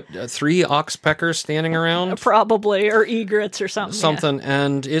with 3 oxpeckers standing around, Probably, or egrets or something. yeah.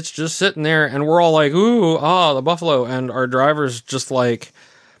 And it's just sitting there, and we're all like, "Ooh, the buffalo!" And our driver's just like,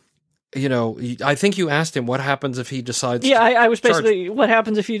 I think you asked him what happens if he decides. Yeah, I was charge. basically, what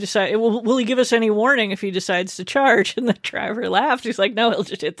happens if you decide? Will he give us any warning if he decides to charge? And the driver laughed. He's like, "No, he'll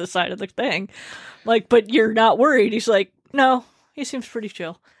just hit the side of the thing." Like, but you're not worried. He's like, "No." He seems pretty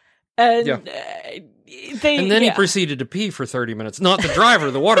chill. And Yeah. He proceeded to pee for 30 minutes. Not the driver,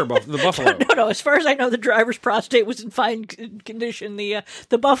 the buffalo. No. As far as I know, the driver's prostate was in fine condition. The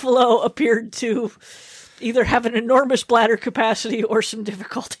buffalo appeared to either have an enormous bladder capacity or some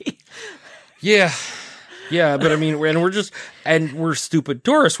difficulty. Yeah. Yeah, but I mean, we're stupid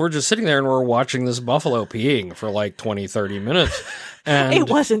tourists. We're just sitting there and we're watching this buffalo peeing for like 20, 30 minutes. And It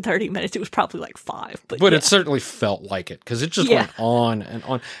wasn't 30 minutes. It was probably like 5. But yeah. it certainly felt like it because it just went on and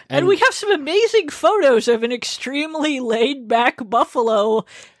on. And we have some amazing photos of an extremely laid-back buffalo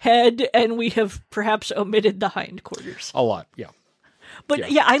head, and we have perhaps omitted the hindquarters. A lot, yeah.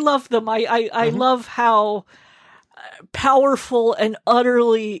 But yeah, I love them. I love how powerful and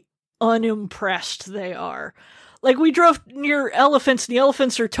utterly unimpressed they are. Like, we drove near elephants, and the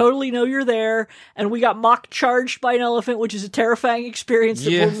elephants are totally know you're there, and we got mock charged by an elephant, which is a terrifying experience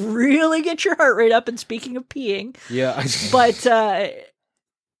that will really get your heart rate up, and speaking of peeing. Yeah. But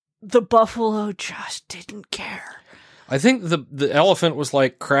the buffalo just didn't care. I think the elephant was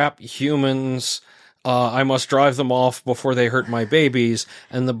like, crap, humans, I must drive them off before they hurt my babies,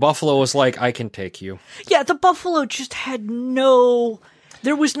 and the buffalo was like, I can take you. Yeah, the buffalo just had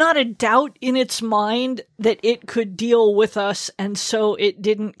there was not a doubt in its mind that it could deal with us, and so it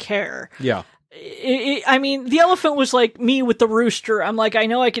didn't care. Yeah. I mean, the elephant was like me with the rooster. I'm like, I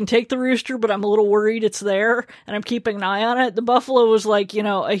know I can take the rooster, but I'm a little worried it's there, and I'm keeping an eye on it. The buffalo was like,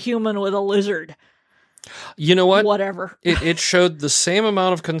 a human with a lizard. You know what? Whatever. It showed the same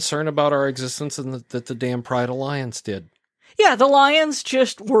amount of concern about our existence that the damn Pride Alliance did. Yeah, the lions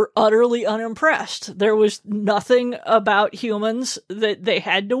just were utterly unimpressed. There was nothing about humans that they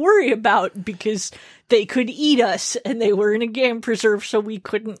had to worry about because they could eat us, and they were in a game preserve, so we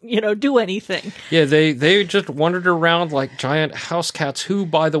couldn't, do anything. Yeah, they just wandered around like giant house cats who,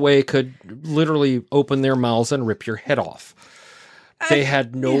 by the way, could literally open their mouths and rip your head off. They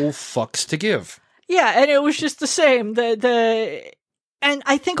had no fucks to give. Yeah, and it was just the same. And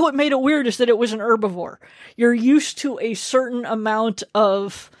I think what made it weird is that it was an herbivore. You're used to a certain amount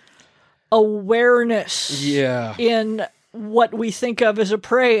of awareness in what we think of as a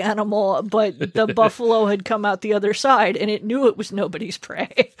prey animal, but the buffalo had come out the other side, and it knew it was nobody's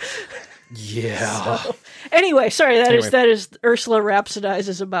prey. Yeah. So, anyway, sorry, that is Ursula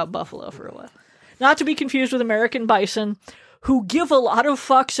rhapsodizes about buffalo for a while. Not to be confused with American bison, who give a lot of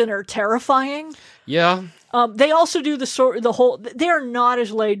fucks and are terrifying. Yeah. They also do they are not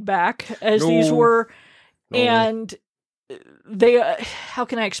as laid back as these were. No. And they, how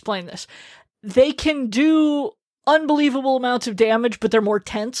can I explain this? They can do unbelievable amounts of damage, but they're more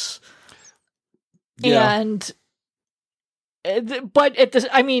tense. Yeah. And, but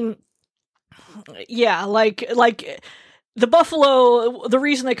like the buffalo, the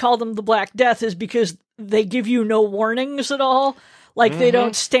reason they call them the Black Death is because they give you no warnings at all. Like, they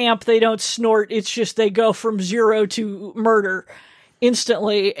don't stamp, they don't snort, it's just they go from 0 to murder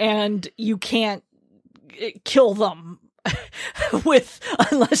instantly, and you can't kill them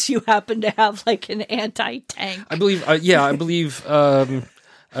unless you happen to have like an anti-tank. I believe,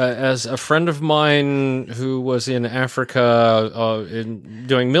 as a friend of mine who was in Africa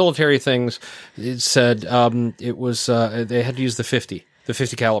doing military things, it said it was they had to use the 50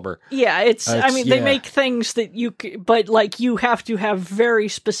 caliber. Yeah, they make things that but like you have to have very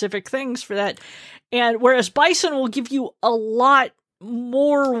specific things for that. And whereas bison will give you a lot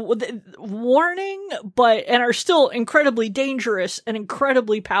more warning, and are still incredibly dangerous and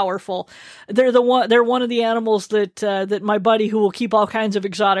incredibly powerful. They're one of the animals that my buddy who will keep all kinds of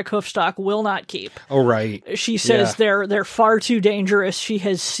exotic hoofstock will not keep. Oh, right. She says they're far too dangerous. She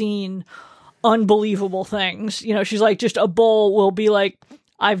has seen unbelievable things. You know, she's like, just a bull will be like,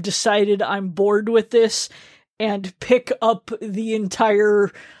 I've decided I'm bored with this, and pick up the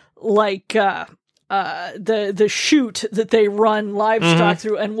entire the chute that they run livestock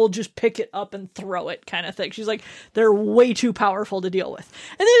through, and we'll just pick it up and throw it, kind of thing. She's like, they're way too powerful to deal with.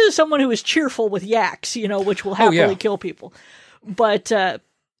 And this is someone who is cheerful with yaks, which will happily kill people. But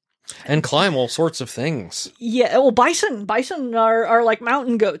and climb all sorts of things. Yeah, well, bison are like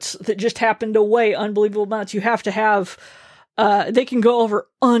mountain goats that just happen to weigh unbelievable amounts. You have to have they can go over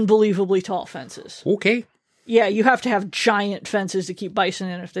unbelievably tall fences. Okay. Yeah, you have to have giant fences to keep bison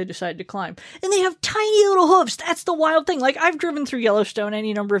in if they decide to climb. And they have tiny little hooves. That's the wild thing. Like, I've driven through Yellowstone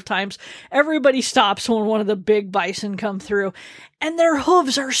any number of times. Everybody stops when one of the big bison come through. And their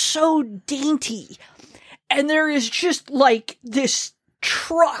hooves are so dainty. And there is just, like, this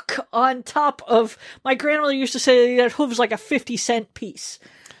truck on top of... My grandmother used to say that hooves like a 50-cent piece.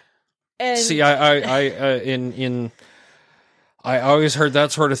 And see, I always heard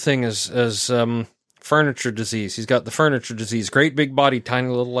that sort of thing as furniture disease. He's got the furniture disease. Great big body, tiny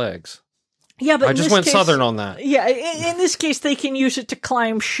little legs. Yeah, but I just went southern on that. Yeah, in this case, they can use it to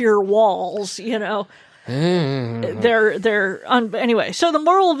climb sheer walls. Anyway. So the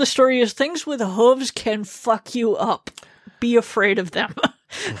moral of the story is things with hooves can fuck you up. Be afraid of them.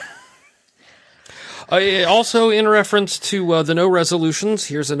 Also, in reference to the no resolutions,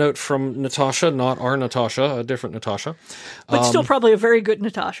 here's a note from Natasha, not our Natasha, a different Natasha. But still probably a very good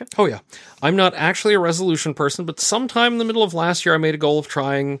Natasha. Oh, yeah. I'm not actually a resolution person, but sometime in the middle of last year, I made a goal of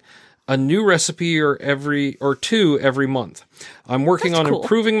trying a new recipe or two every month. I'm working on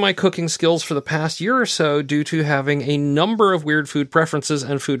improving my cooking skills for the past year or so due to having a number of weird food preferences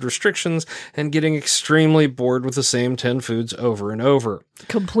and food restrictions and getting extremely bored with the same 10 foods over and over.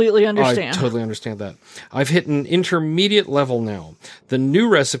 Completely understand. I totally understand that. I've hit an intermediate level now. The new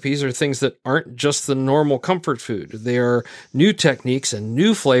recipes are things that aren't just the normal comfort food. They are new techniques and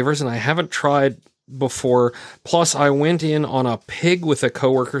new flavors, and I haven't tried before. Plus, I went in on a pig with a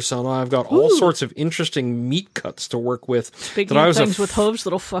coworker, so now I've got all sorts of interesting meat cuts to work with. Speaking of things with hooves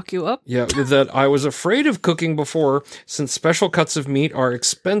that'll fuck you up. Yeah, that I was afraid of cooking before, since special cuts of meat are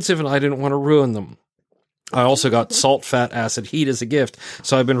expensive and I didn't want to ruin them. I also got Salt, Fat, Acid, Heat as a gift,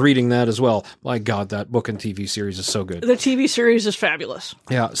 so I've been reading that as well. My God, that book and TV series is so good. The TV series is fabulous.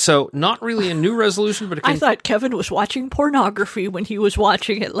 Yeah, so not really a new resolution, but I thought Kevin was watching pornography when he was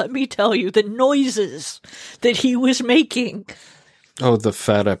watching it. Let me tell you, the noises that he was making. Oh, the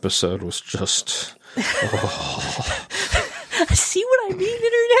fat episode was just... See what I mean,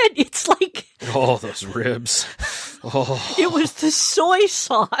 Internet? It's like... Oh, those ribs. Oh. It was the soy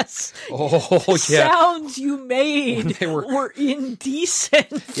sauce. Oh, yeah. Sounds you made were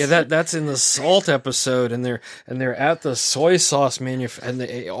indecent. Yeah, that's in the salt episode, and they're at the soy sauce and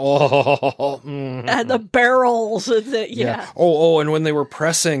the barrels and and when they were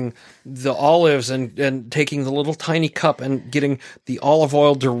pressing the olives and taking the little tiny cup and getting the olive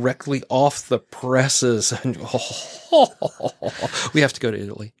oil directly off the presses, and we have to go to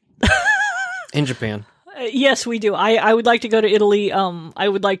Italy. In Japan. Yes, we do. I would like to go to Italy. I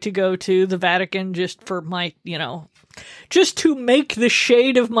would like to go to the Vatican just for my, just to make the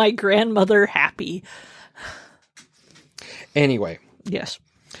shade of my grandmother happy. Anyway. Yes.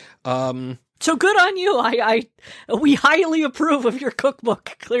 So good on you. We highly approve of your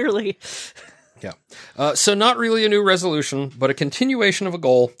cookbook, clearly. Yeah. So not really a new resolution, but a continuation of a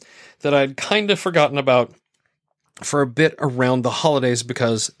goal that I'd kind of forgotten about for a bit around the holidays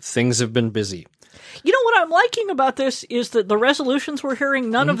because things have been busy. You know what I'm liking about this is that the resolutions we're hearing,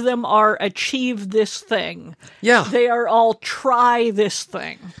 none of them are achieve this thing. Yeah. They are all try this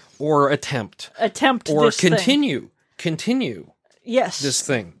thing. Or attempt. Or this continue. thing. Continue. Yes. This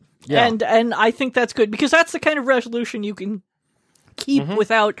thing. Yeah. And I think that's good because that's the kind of resolution you can keep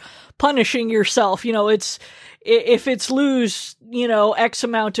without punishing yourself. If it's lose, X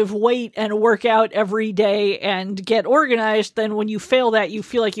amount of weight and work out every day and get organized, then when you fail that, you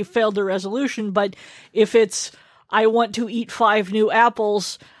feel like you failed the resolution. But if it's, I want to eat 5 new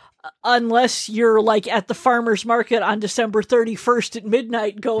apples, unless you're like at the farmer's market on December 31st at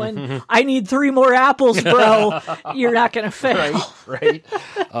midnight going, I need 3 more apples, bro, you're not going to fail. Right.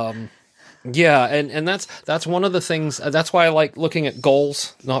 Yeah, and that's one of the things. That's why I like looking at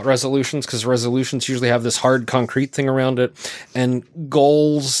goals, not resolutions, because resolutions usually have this hard, concrete thing around it, and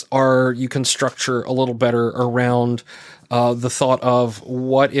goals you can structure a little better around the thought of,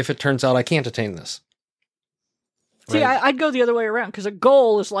 what if it turns out I can't attain this? Right? See, I'd go the other way around, because a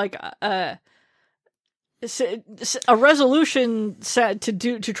goal is like a resolution set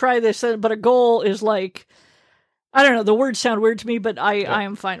to try this, but a goal is like, I don't know, the words sound weird to me, but I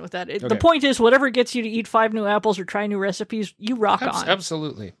am fine with that. The point is, whatever gets you to eat 5 new apples or try new recipes, you rock on.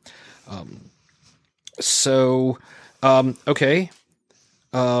 Absolutely. Okay.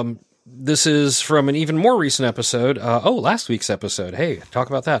 This is from an even more recent episode. Last week's episode. Hey, talk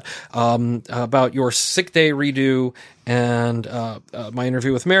about that. About your sick day redo and my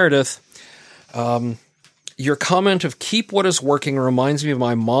interview with Meredith. Your comment of keep what is working reminds me of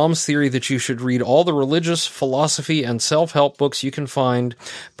my mom's theory that you should read all the religious, philosophy, and self-help books you can find,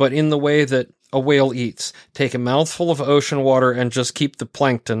 but in the way that a whale eats. Take a mouthful of ocean water and just keep the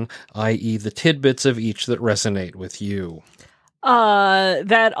plankton, i.e. the tidbits of each that resonate with you.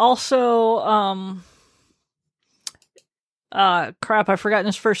 That also, crap, I've forgotten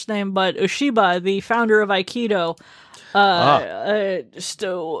his first name, but Ushiba, the founder of Aikido,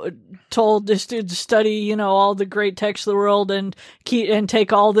 told this dude to study, all the great texts of the world and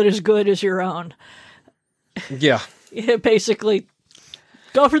take all that is good as your own. Yeah. Basically,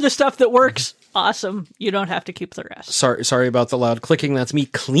 go for the stuff that works. Awesome. You don't have to keep the rest. Sorry about the loud clicking. That's me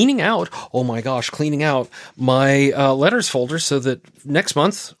cleaning out. Oh my gosh, cleaning out my letters folder so that next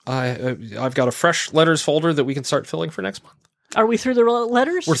month I've got a fresh letters folder that we can start filling for next month. Are we through the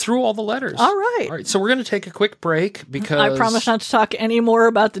letters? We're through all the letters. All right. All right. So we're going to take a quick break because I promise not to talk any more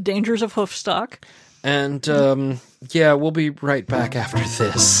about the dangers of hoofstock. And we'll be right back after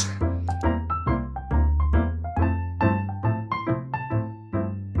this.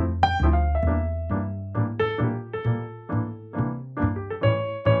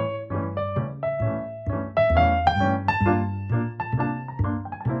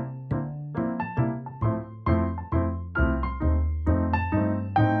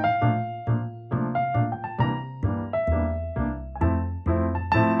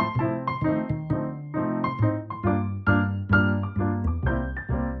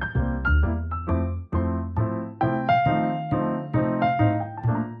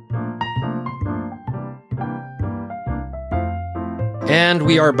 And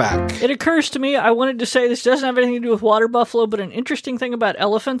we are back. It occurs to me, I wanted to say this doesn't have anything to do with water buffalo, but an interesting thing about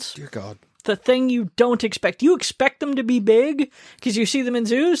elephants. Dear God. The thing you don't expect. You expect them to be big because you see them in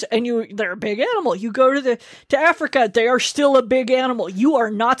zoos and they're a big animal. You go to Africa, they are still a big animal. You are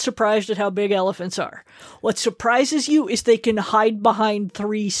not surprised at how big elephants are. What surprises you is they can hide behind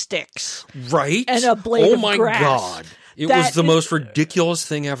 3 sticks. Right? And a blade of grass. Oh my God. It was the most ridiculous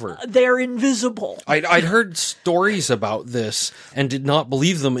thing ever. They're invisible. I'd heard stories about this and did not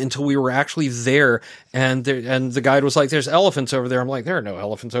believe them until we were actually there. And the guide was like, there's elephants over there. I'm like, there are no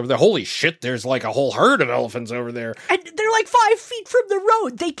elephants over there. Holy shit, there's like a whole herd of elephants over there. And they're like 5 feet from the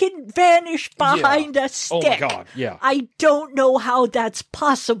road. They can vanish behind a stick. Oh my God, yeah. I don't know how that's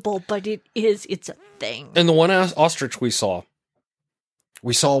possible, but it's a thing. And the one ostrich we saw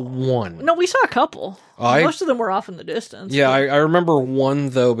one. No, we saw a couple. Most of them were off in the distance. Yeah, I remember one,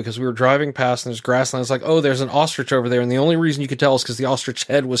 though, because we were driving past and there's grass, and I was like, oh, there's an ostrich over there. And the only reason you could tell is because the ostrich's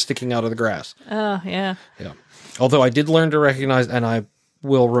head was sticking out of the grass. Oh, yeah. Yeah. Although I did learn to recognize, and I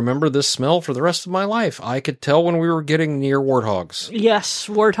will remember this smell for the rest of my life. I could tell when we were getting near warthogs. Yes,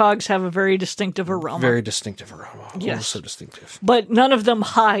 warthogs have a very distinctive aroma. Very distinctive aroma. Yes. Oh, so distinctive. But none of them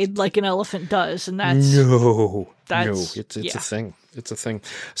hide like an elephant does, and that's... No, it's a thing. It's a thing.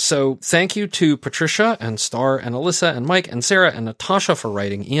 So thank you to Patricia and Star and Alyssa and Mike and Sarah and Natasha for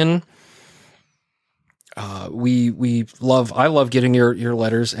writing in. I love getting your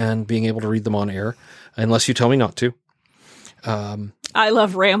letters and being able to read them on air, unless you tell me not to. I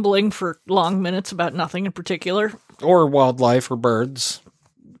love rambling for long minutes about nothing in particular. Or wildlife or birds.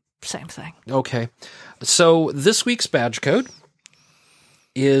 Same thing. Okay. So this week's badge code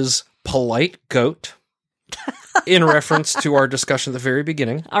is Polite Goat. in reference to our discussion at the very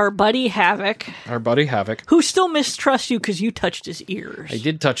beginning. Our buddy Havoc. Who still mistrusts you because you touched his ears. I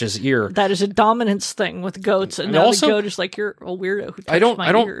did touch his ear. That is a dominance thing with goats. And now also, the goat is like, you're a weirdo who touched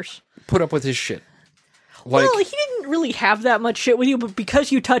my ears. Put up with his shit. Well, he didn't really have that much shit with you, but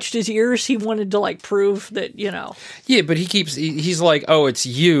because you touched his ears, he wanted to, like, prove that, you know. Yeah, but he's like, oh, it's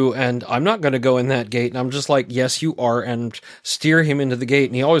you, and I'm not going to go in that gate. And I'm just like, yes, you are, and steer him into the gate.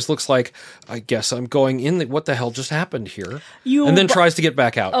 And he always looks like, I guess I'm going in. What the hell just happened here? And then tries to get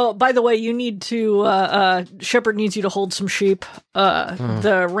back out. Oh, by the way, you need to, Shepherd needs you to hold some sheep.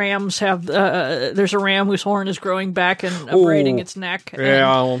 The rams have, there's a ram whose horn is growing back and abrading its neck.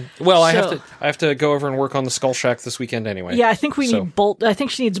 Yeah, well, I have to go over and work on the skull shack this weekend anyway. Yeah, I think I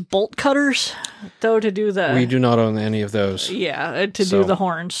think she needs bolt cutters, though, to do the... We do not own any of those. Yeah, to do the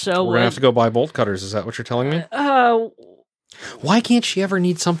horns, so... We're going to have to go buy bolt cutters, is that what you're telling me? Why can't she ever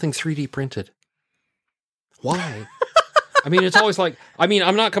need something 3D printed? Why? I mean, it's always like... I mean,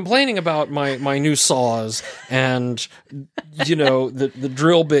 I'm not complaining about my new saws and, you know, the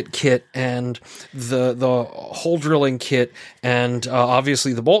drill bit kit and the hole drilling kit and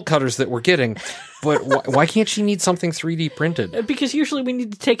obviously the bolt cutters that we're getting... But why can't she need something 3D printed? Because usually we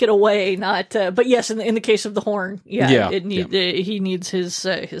need to take it away, not. But yes, in the case of the horn, he needs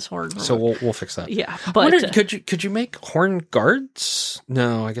his horn. So we'll fix that. Yeah, but could you make horn guards?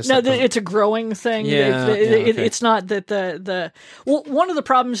 No, I guess no. It's a growing thing. Yeah, it's not that well, one of the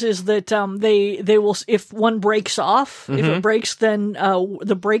problems is that they will, if one breaks off, if it breaks, then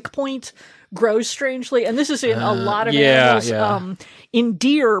the break point grows strangely, and this is in a lot of animals. Yeah. In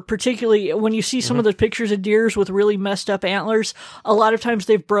deer, particularly, when you see some of the pictures of deers with really messed up antlers, a lot of times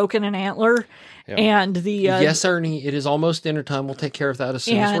they've broken an antler. Yep. And the yes, Ernie, it is almost dinner time. We'll take care of that as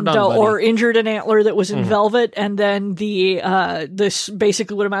soon as we're done, buddy. Or injured an antler that was in velvet, and then this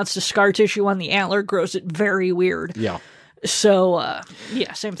basically what amounts to scar tissue on the antler grows it very weird. Yeah. So,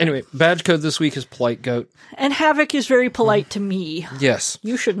 same thing. Anyway, badge code this week is polite goat. And Havoc is very polite to me. Yes.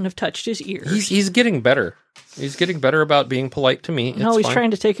 You shouldn't have touched his ears. He's getting better. He's getting better about being polite to me. No, he's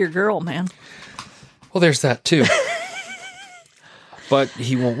trying to take your girl, man. Well, there's that, too. But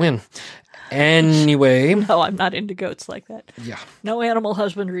he won't win. Anyway. No, I'm not into goats like that. Yeah. No animal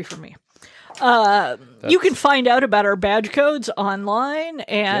husbandry for me. You can find out about our badge codes online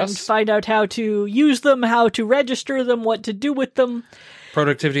and find out how to use them, how to register them, what to do with them.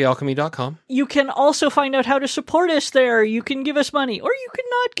 ProductivityAlchemy.com. You can also find out how to support us there. You can give us money, or you can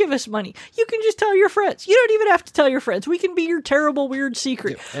not give us money. You can just tell your friends. You don't even have to tell your friends. We can be your terrible, weird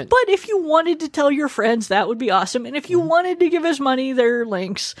secret. Yeah, but if you wanted to tell your friends, that would be awesome. And if you wanted to give us money, there are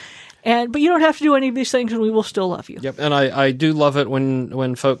links. But you don't have to do any of these things, and we will still love you. Yep, and I do love it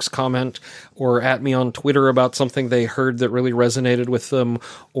when folks comment or at me on Twitter about something they heard that really resonated with them,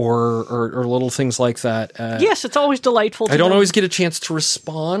 or little things like that. Yes, it's always delightful. I don't always get a chance to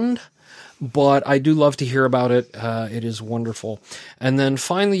respond, but I do love to hear about it. It is wonderful. And then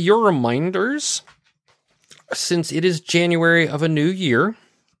finally, your reminders, since it is January of a new year.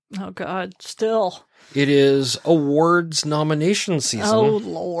 Oh, God, still. It is awards nomination season. Oh,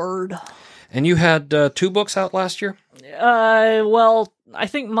 Lord. And you had 2 books out last year? Well, I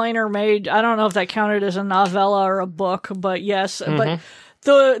think Minor Maid, I don't know if that counted as a novella or a book, but yes. But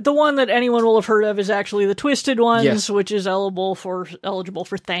the one that anyone will have heard of is actually The Twisted Ones, which is eligible for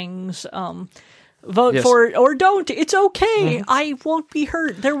things. Vote for it or don't. It's okay. I won't be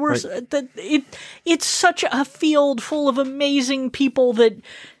hurt. There was it's such a field full of amazing people that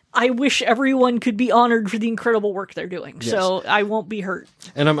I wish everyone could be honored for the incredible work they're doing. Yes. So I won't be hurt.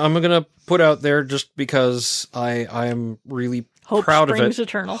 And I'm going to put out there, just because I am really proud of it. Hope springs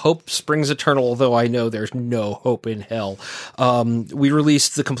eternal. Hope springs eternal, although I know there's no hope in hell. We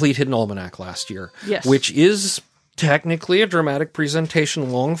released the Complete Hidden Almanac last year, which is technically a dramatic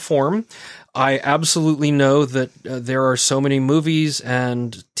presentation, long form. I absolutely know that there are so many movies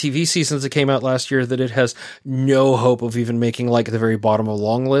and TV seasons that came out last year that it has no hope of even making like the very bottom of a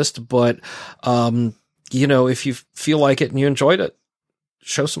long list. But, if you feel like it and you enjoyed it,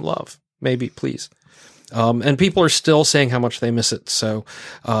 show some love, maybe, please. And people are still saying how much they miss it. So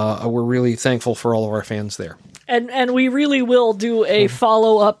we're really thankful for all of our fans there. And we really will do a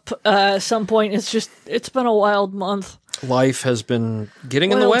follow-up some point. It's been a wild month. Life has been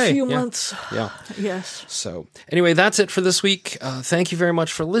getting in the way. A few months. Yeah. Yes. So anyway, that's it for this week. Thank you very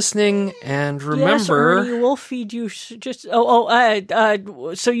much for listening. And remember... Yes, Ernie, we'll feed you just...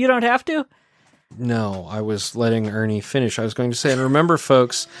 so you don't have to? No, I was letting Ernie finish. I was going to say, and remember,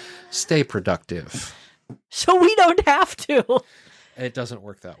 folks, stay productive. So we don't have to. It doesn't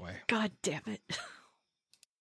work that way. God damn it.